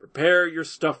 prepare your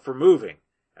stuff for moving,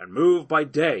 and move by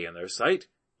day in their sight.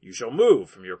 You shall move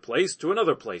from your place to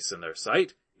another place in their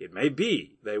sight. It may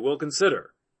be they will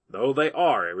consider, though they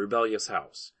are a rebellious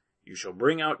house. You shall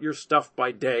bring out your stuff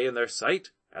by day in their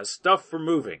sight, as stuff for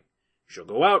moving. You shall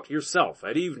go out yourself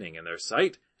at evening in their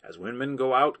sight, as when men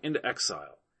go out into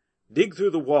exile. Dig through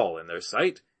the wall in their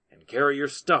sight, and carry your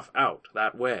stuff out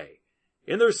that way.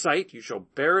 In their sight you shall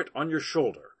bear it on your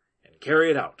shoulder, and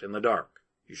carry it out in the dark.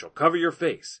 You shall cover your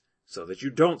face, so that you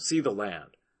don't see the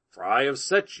land, for I have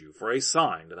set you for a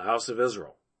sign to the house of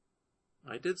Israel.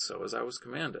 I did so as I was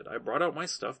commanded. I brought out my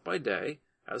stuff by day,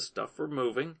 as stuff for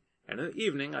moving, and in the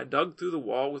evening I dug through the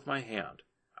wall with my hand.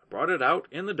 I brought it out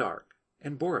in the dark,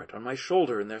 and bore it on my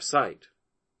shoulder in their sight.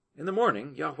 In the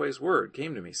morning Yahweh's word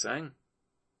came to me, saying,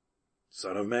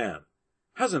 Son of man,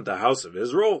 hasn't the house of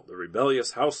Israel, the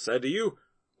rebellious house, said to you,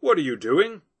 What are you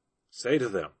doing? Say to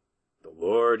them, The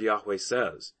Lord Yahweh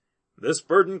says, This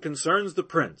burden concerns the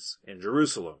prince in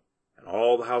Jerusalem, and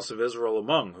all the house of Israel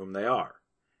among whom they are.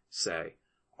 Say,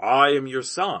 I am your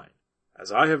sign. As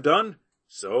I have done,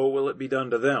 so will it be done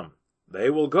to them. They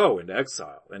will go into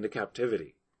exile, into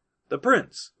captivity. The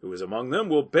prince who is among them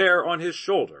will bear on his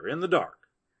shoulder in the dark,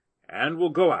 and will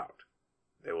go out.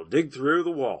 They will dig through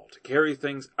the wall to carry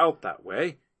things out that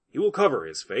way. He will cover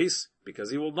his face, because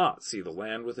he will not see the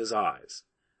land with his eyes.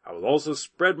 I will also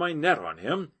spread my net on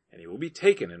him, and he will be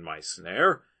taken in my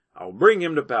snare. I will bring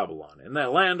him to Babylon, in the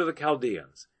land of the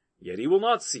Chaldeans. Yet he will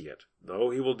not see it,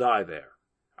 though he will die there.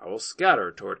 I will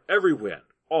scatter toward every wind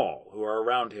all who are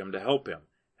around him to help him,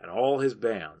 and all his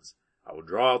bands. I will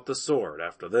draw out the sword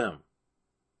after them.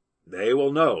 They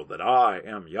will know that I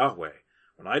am Yahweh,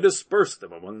 when I disperse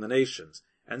them among the nations,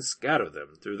 and scatter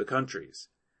them through the countries.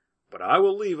 But I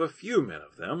will leave a few men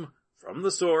of them, from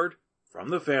the sword, from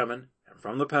the famine, and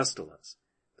from the pestilence,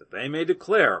 that they may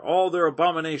declare all their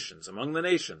abominations among the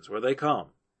nations where they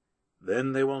come.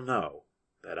 Then they will know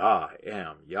that I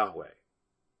am Yahweh.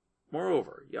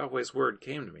 Moreover, Yahweh's word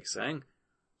came to me, saying,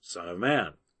 Son of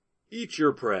man, eat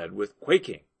your bread with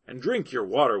quaking, and drink your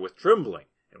water with trembling,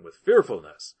 and with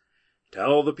fearfulness.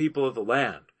 Tell the people of the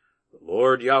land, The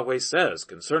Lord Yahweh says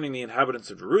concerning the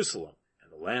inhabitants of Jerusalem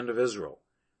and the land of Israel,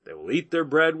 They will eat their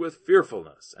bread with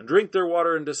fearfulness, and drink their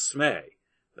water in dismay,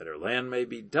 that her land may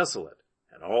be desolate,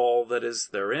 and all that is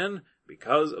therein,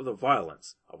 because of the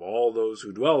violence of all those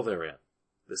who dwell therein.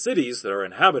 The cities that are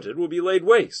inhabited will be laid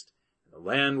waste, and the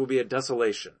land will be a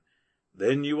desolation.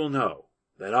 Then you will know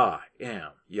that I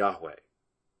am Yahweh.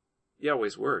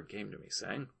 Yahweh's word came to me,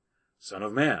 saying, Son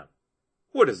of man,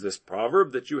 what is this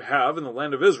proverb that you have in the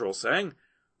land of Israel, saying,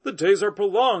 The days are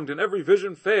prolonged, and every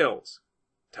vision fails?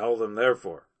 Tell them,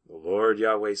 therefore, the Lord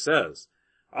Yahweh says,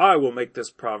 I will make this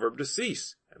proverb to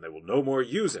cease, and they will no more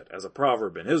use it as a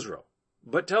proverb in Israel.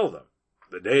 But tell them,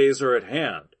 the days are at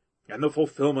hand, and the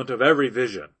fulfillment of every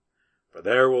vision. For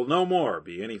there will no more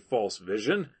be any false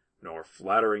vision, nor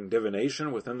flattering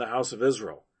divination within the house of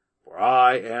Israel. For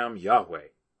I am Yahweh.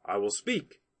 I will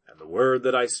speak, and the word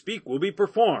that I speak will be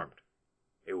performed.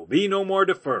 It will be no more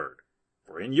deferred.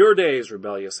 For in your days,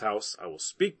 rebellious house, I will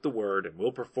speak the word and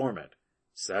will perform it,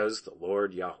 says the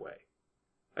Lord Yahweh.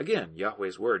 Again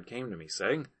Yahweh's word came to me,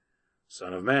 saying,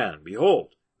 Son of man,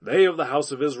 behold, they of the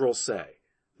house of Israel say,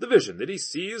 the vision that he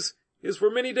sees is for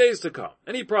many days to come,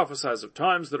 and he prophesies of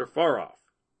times that are far off.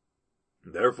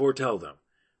 Therefore tell them,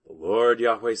 the Lord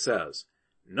Yahweh says,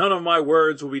 none of my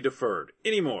words will be deferred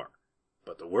any more,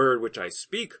 but the word which I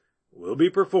speak will be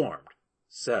performed,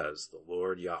 says the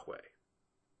Lord Yahweh.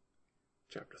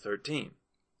 Chapter 13.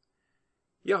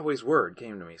 Yahweh's word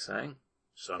came to me, saying,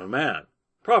 Son of man,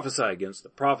 prophesy against the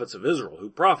prophets of Israel who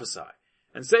prophesy,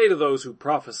 and say to those who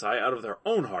prophesy out of their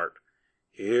own heart,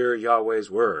 Hear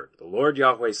Yahweh's word. The Lord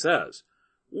Yahweh says,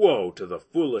 Woe to the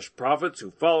foolish prophets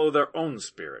who follow their own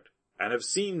spirit, and have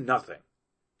seen nothing.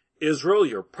 Israel,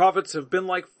 your prophets have been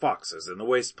like foxes in the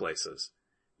waste places.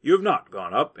 You have not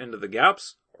gone up into the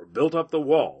gaps, or built up the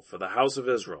wall for the house of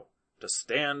Israel, to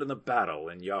stand in the battle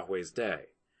in Yahweh's day.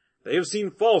 They have seen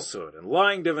falsehood and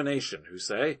lying divination, who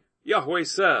say, Yahweh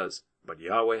says, but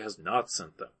Yahweh has not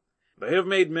sent them. They have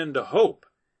made men to hope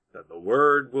that the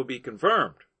word will be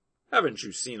confirmed. Haven't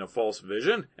you seen a false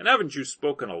vision, and haven't you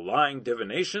spoken a lying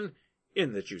divination,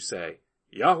 in that you say,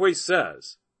 Yahweh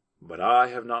says, but I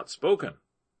have not spoken?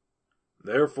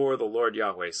 Therefore the Lord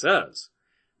Yahweh says,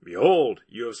 Behold,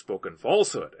 you have spoken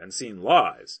falsehood and seen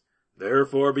lies.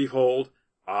 Therefore, behold,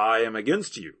 I am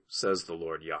against you, says the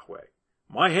Lord Yahweh.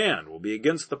 My hand will be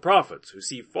against the prophets who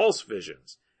see false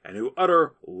visions and who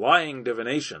utter lying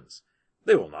divinations.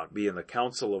 They will not be in the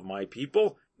council of my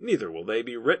people, neither will they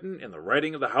be written in the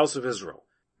writing of the house of Israel,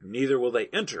 neither will they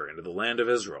enter into the land of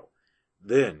Israel.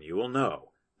 Then you will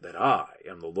know that I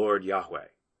am the Lord Yahweh.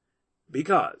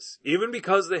 Even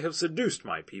because they have seduced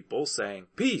my people, saying,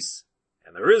 Peace,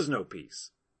 and there is no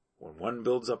peace. When one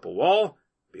builds up a wall,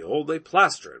 behold, they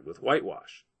plaster it with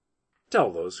whitewash.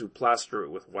 Tell those who plaster it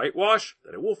with whitewash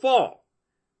that it will fall.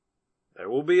 There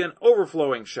will be an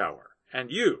overflowing shower,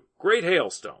 and you, great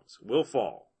hailstones, will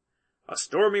fall. A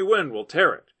stormy wind will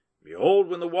tear it. Behold,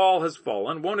 when the wall has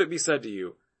fallen, won't it be said to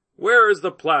you, Where is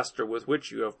the plaster with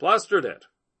which you have plastered it?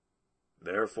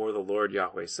 Therefore the Lord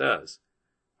Yahweh says,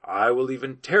 I will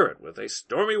even tear it with a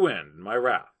stormy wind in my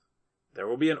wrath. There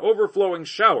will be an overflowing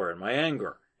shower in my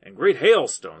anger, and great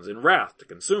hailstones in wrath to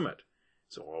consume it.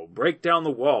 So I will break down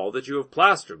the wall that you have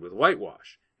plastered with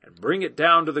whitewash, and bring it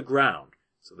down to the ground,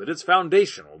 so that its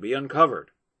foundation will be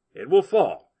uncovered. It will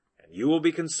fall, and you will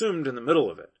be consumed in the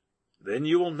middle of it. Then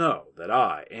you will know that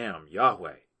I am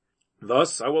Yahweh.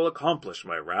 Thus I will accomplish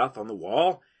my wrath on the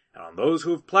wall, and on those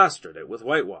who have plastered it with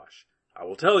whitewash. I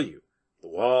will tell you, the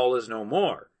wall is no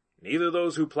more, neither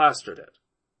those who plastered it.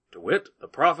 To wit, the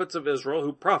prophets of Israel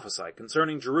who prophesy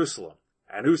concerning Jerusalem,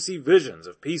 and who see visions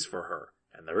of peace for her,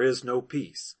 and there is no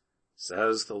peace,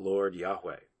 says the Lord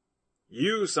Yahweh.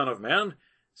 You, son of man,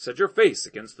 set your face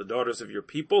against the daughters of your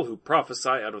people who prophesy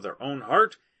out of their own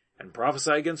heart, and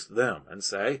prophesy against them, and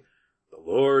say, The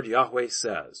Lord Yahweh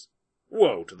says,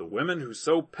 Woe to the women who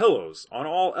sew pillows on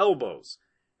all elbows,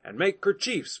 and make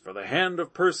kerchiefs for the hand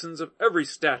of persons of every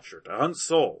stature to hunt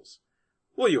souls.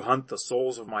 Will you hunt the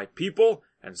souls of my people,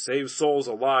 and save souls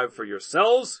alive for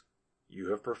yourselves? You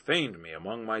have profaned me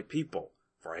among my people,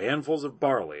 for handfuls of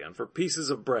barley and for pieces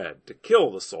of bread, to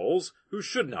kill the souls who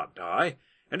should not die,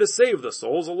 and to save the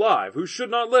souls alive who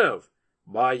should not live,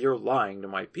 by your lying to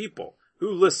my people, who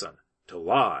listen to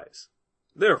lies.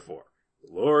 Therefore,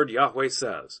 the Lord Yahweh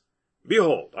says,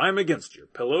 Behold, I am against your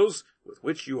pillows, with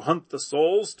which you hunt the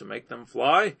souls to make them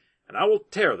fly, and I will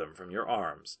tear them from your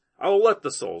arms. I will let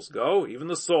the souls go, even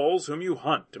the souls whom you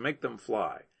hunt to make them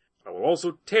fly. I will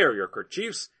also tear your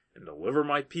kerchiefs, and deliver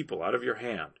my people out of your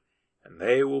hand, and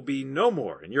they will be no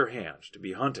more in your hand to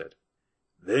be hunted.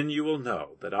 Then you will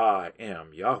know that I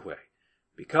am Yahweh,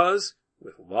 because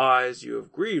with lies you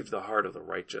have grieved the heart of the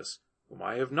righteous, whom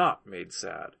I have not made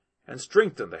sad, and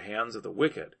strengthened the hands of the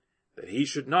wicked, that he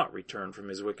should not return from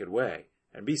his wicked way,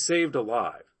 and be saved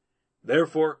alive.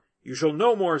 Therefore you shall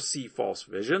no more see false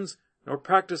visions, nor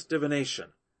practice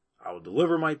divination. I will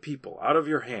deliver my people out of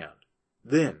your hand.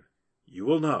 Then you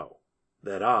will know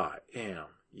that I am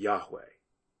Yahweh.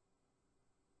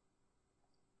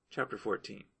 Chapter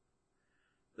 14.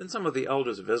 Then some of the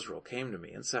elders of Israel came to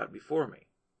me and sat before me.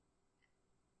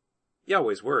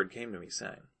 Yahweh's word came to me,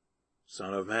 saying,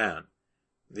 Son of man,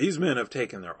 these men have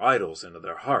taken their idols into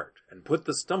their heart, and put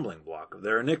the stumbling block of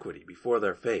their iniquity before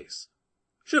their face.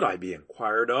 Should I be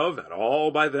inquired of at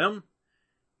all by them?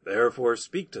 Therefore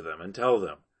speak to them and tell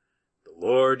them,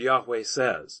 Lord Yahweh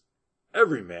says,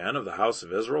 every man of the house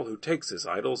of Israel who takes his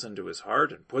idols into his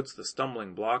heart and puts the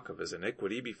stumbling block of his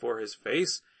iniquity before his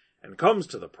face and comes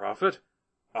to the prophet,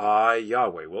 I,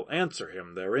 Yahweh, will answer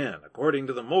him therein according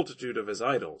to the multitude of his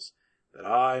idols, that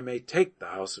I may take the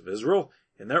house of Israel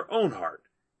in their own heart,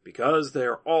 because they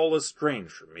are all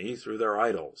estranged from me through their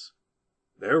idols.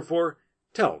 Therefore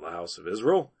tell the house of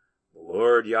Israel, the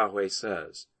Lord Yahweh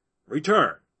says,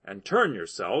 return and turn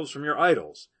yourselves from your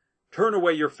idols, turn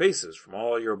away your faces from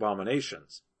all your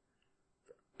abominations.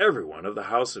 For every one of the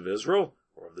house of Israel,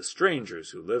 or of the strangers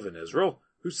who live in Israel,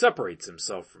 who separates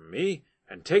himself from me,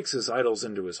 and takes his idols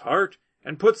into his heart,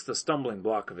 and puts the stumbling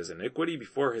block of his iniquity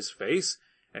before his face,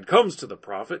 and comes to the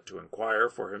prophet to inquire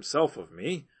for himself of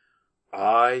me,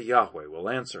 I, Yahweh, will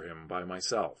answer him by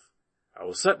myself. I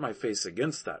will set my face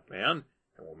against that man,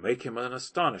 and will make him an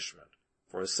astonishment,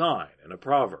 for a sign and a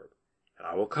proverb, and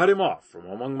I will cut him off from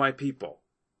among my people.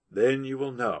 Then you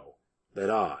will know that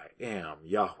I am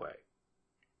Yahweh.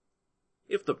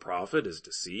 If the prophet is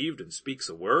deceived and speaks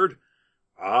a word,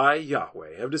 I,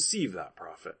 Yahweh, have deceived that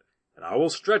prophet, and I will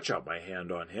stretch out my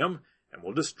hand on him, and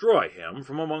will destroy him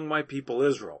from among my people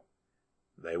Israel.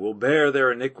 They will bear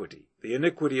their iniquity. The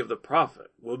iniquity of the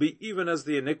prophet will be even as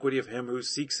the iniquity of him who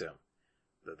seeks him,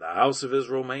 that the house of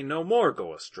Israel may no more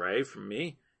go astray from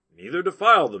me, neither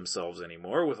defile themselves any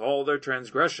more with all their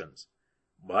transgressions,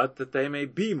 but that they may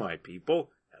be my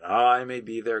people, and I may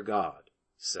be their God,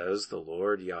 says the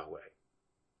Lord Yahweh.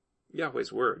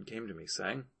 Yahweh's word came to me,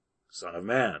 saying, Son of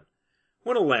man,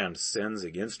 when a land sins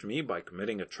against me by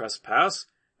committing a trespass,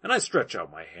 and I stretch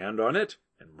out my hand on it,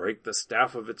 and break the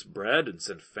staff of its bread, and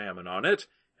send famine on it,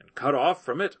 and cut off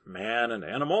from it man and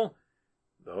animal,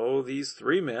 though these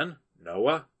 3 men,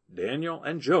 Noah, Daniel,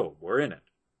 and Job, were in it,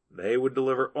 they would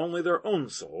deliver only their own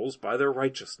souls by their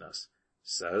righteousness,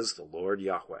 says the Lord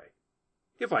Yahweh.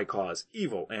 If I cause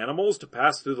evil animals to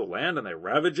pass through the land, and they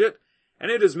ravage it,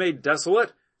 and it is made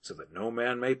desolate, so that no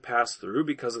man may pass through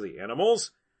because of the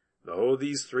animals, though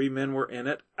these 3 men were in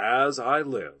it, as I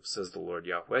live, says the Lord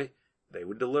Yahweh, they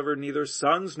would deliver neither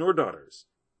sons nor daughters.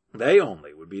 They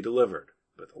only would be delivered,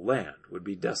 but the land would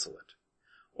be desolate.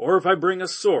 Or if I bring a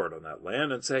sword on that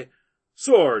land and say,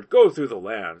 Sword, go through the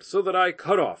land, so that I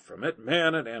cut off from it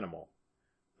man and animal.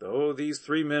 Though these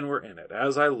 3 men were in it,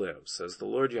 as I live, says the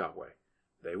Lord Yahweh,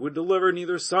 they would deliver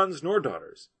neither sons nor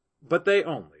daughters, but they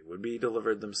only would be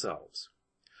delivered themselves.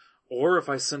 Or if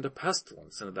I send a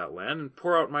pestilence into that land and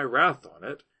pour out my wrath on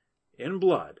it, in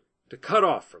blood, to cut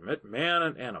off from it man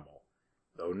and animal,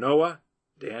 though Noah,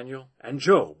 Daniel, and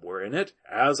Job were in it,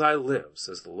 as I live,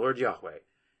 says the Lord Yahweh,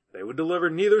 they would deliver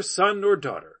neither son nor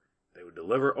daughter, they would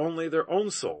deliver only their own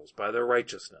souls by their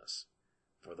righteousness.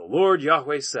 For the Lord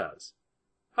Yahweh says,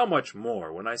 How much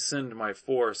more when I send my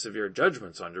 4 severe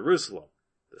judgments on Jerusalem,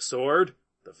 the sword,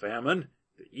 the famine,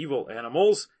 the evil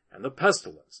animals, and the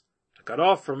pestilence, to cut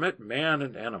off from it man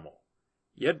and animal.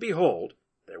 Yet behold,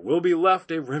 there will be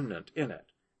left a remnant in it,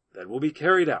 that will be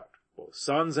carried out, both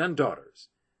sons and daughters.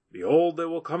 Behold, they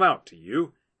will come out to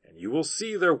you, and you will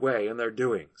see their way and their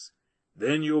doings.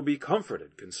 Then you will be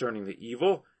comforted concerning the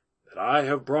evil that I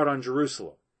have brought on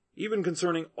Jerusalem, even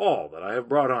concerning all that I have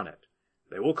brought on it.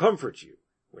 They will comfort you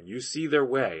when you see their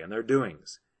way and their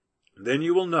doings. Then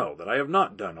you will know that I have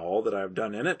not done all that I have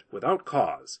done in it without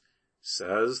cause,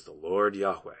 says the Lord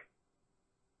Yahweh.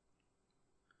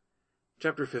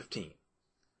 Chapter 15.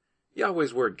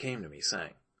 Yahweh's word came to me,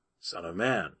 saying, Son of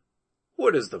man,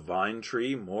 what is the vine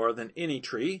tree more than any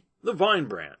tree? The vine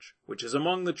branch, which is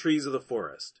among the trees of the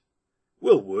forest.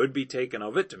 Will wood be taken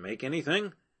of it to make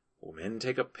anything? Will men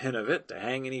take a pin of it to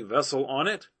hang any vessel on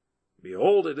it?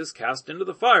 Behold, it is cast into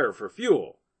the fire for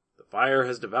fuel. The fire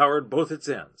has devoured both its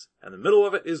ends, and the middle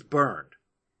of it is burned.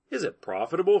 Is it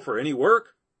profitable for any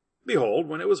work? Behold,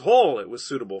 when it was whole, it was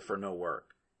suitable for no work.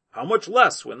 How much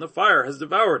less when the fire has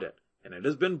devoured it, and it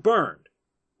has been burned?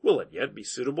 Will it yet be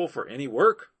suitable for any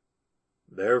work?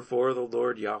 Therefore the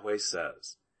Lord Yahweh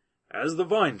says, As the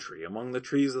vine tree among the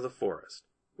trees of the forest,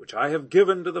 which I have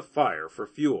given to the fire for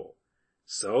fuel,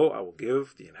 so I will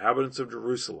give the inhabitants of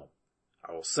Jerusalem.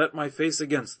 I will set my face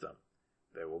against them.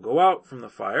 They will go out from the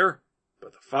fire,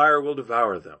 but the fire will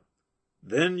devour them.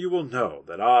 Then you will know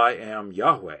that I am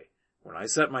Yahweh, when I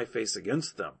set my face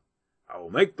against them. I will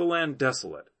make the land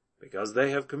desolate, because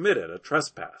they have committed a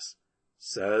trespass,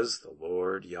 says the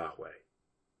Lord Yahweh.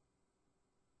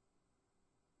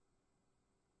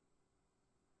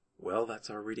 Well, that's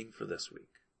our reading for this week.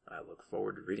 I look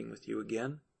forward to reading with you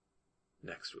again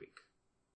next week.